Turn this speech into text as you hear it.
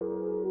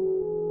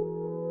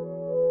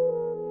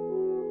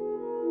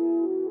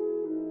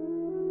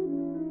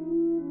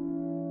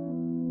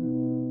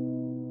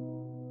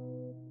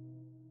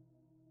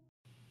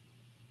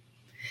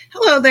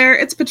Hello there,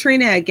 it's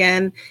Patrina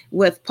again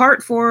with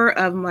part 4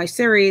 of my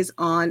series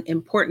on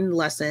important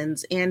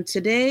lessons. And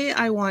today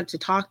I want to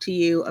talk to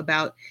you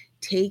about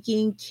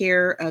taking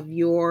care of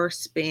your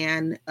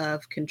span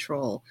of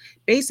control.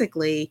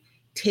 Basically,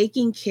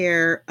 taking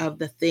care of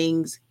the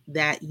things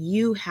that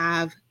you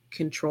have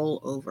control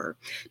over.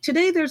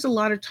 Today, there's a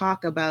lot of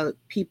talk about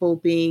people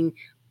being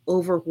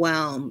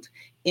overwhelmed.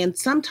 And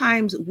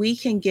sometimes we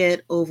can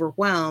get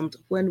overwhelmed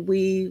when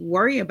we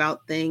worry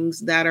about things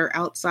that are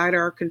outside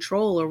our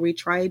control, or we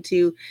try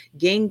to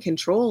gain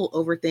control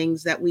over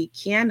things that we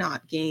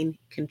cannot gain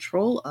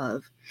control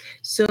of.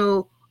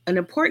 So, an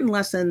important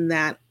lesson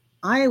that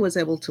I was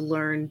able to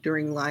learn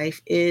during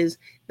life is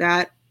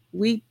that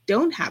we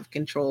don't have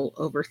control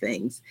over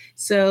things.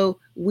 So,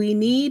 we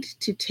need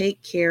to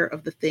take care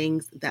of the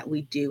things that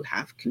we do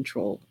have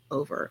control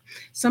over.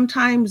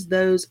 Sometimes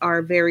those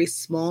are very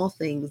small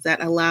things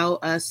that allow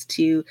us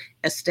to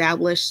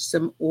establish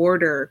some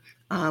order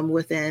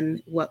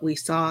within what we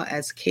saw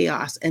as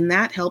chaos. And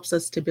that helps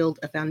us to build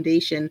a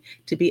foundation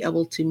to be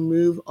able to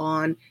move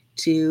on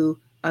to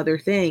other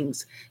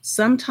things.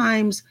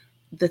 Sometimes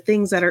the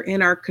things that are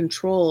in our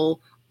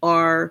control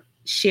are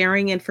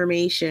sharing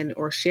information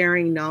or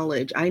sharing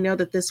knowledge. I know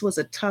that this was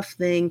a tough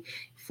thing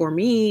for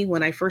me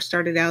when I first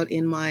started out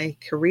in my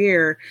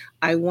career.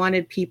 I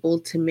wanted people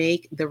to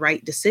make the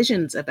right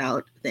decisions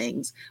about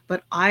things,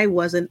 but I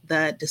wasn't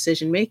the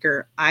decision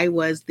maker. I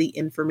was the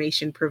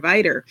information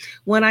provider.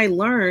 When I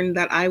learned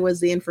that I was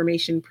the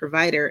information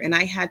provider and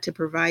I had to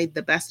provide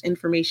the best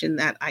information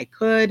that I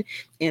could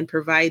and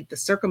provide the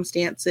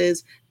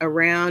circumstances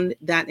around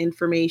that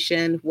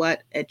information,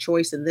 what a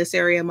choice in this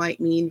area might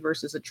mean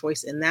versus a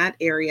choice in that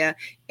area,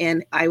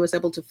 and I was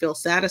able to feel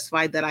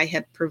satisfied that I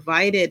had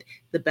provided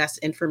the best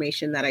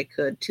information that I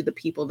could to the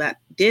people that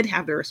did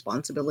have the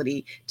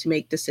responsibility to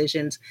make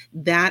decisions,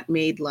 that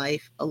made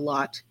life a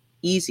lot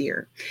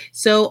easier.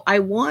 So I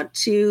want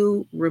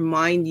to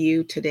remind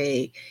you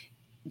today,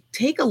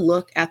 take a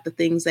look at the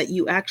things that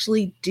you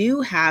actually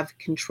do have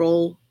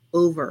control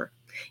over.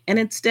 And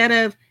instead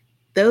of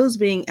those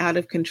being out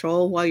of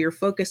control while you're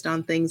focused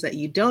on things that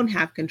you don't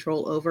have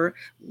control over,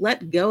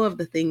 let go of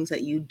the things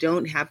that you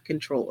don't have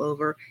control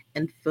over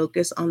and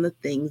focus on the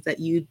things that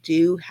you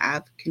do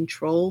have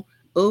control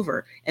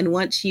over. And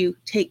once you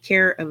take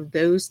care of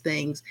those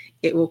things,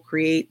 it will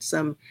create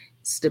some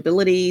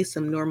stability,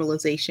 some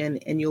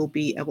normalization, and you'll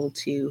be able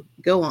to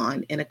go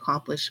on and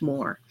accomplish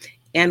more.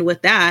 And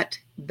with that,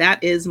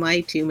 that is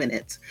my 2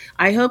 minutes.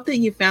 I hope that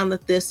you found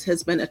that this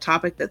has been a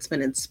topic that's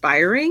been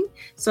inspiring,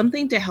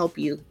 something to help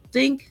you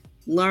think,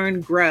 learn,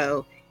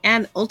 grow,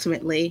 and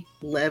ultimately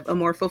live a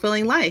more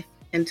fulfilling life.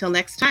 Until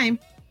next time,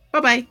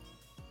 bye bye.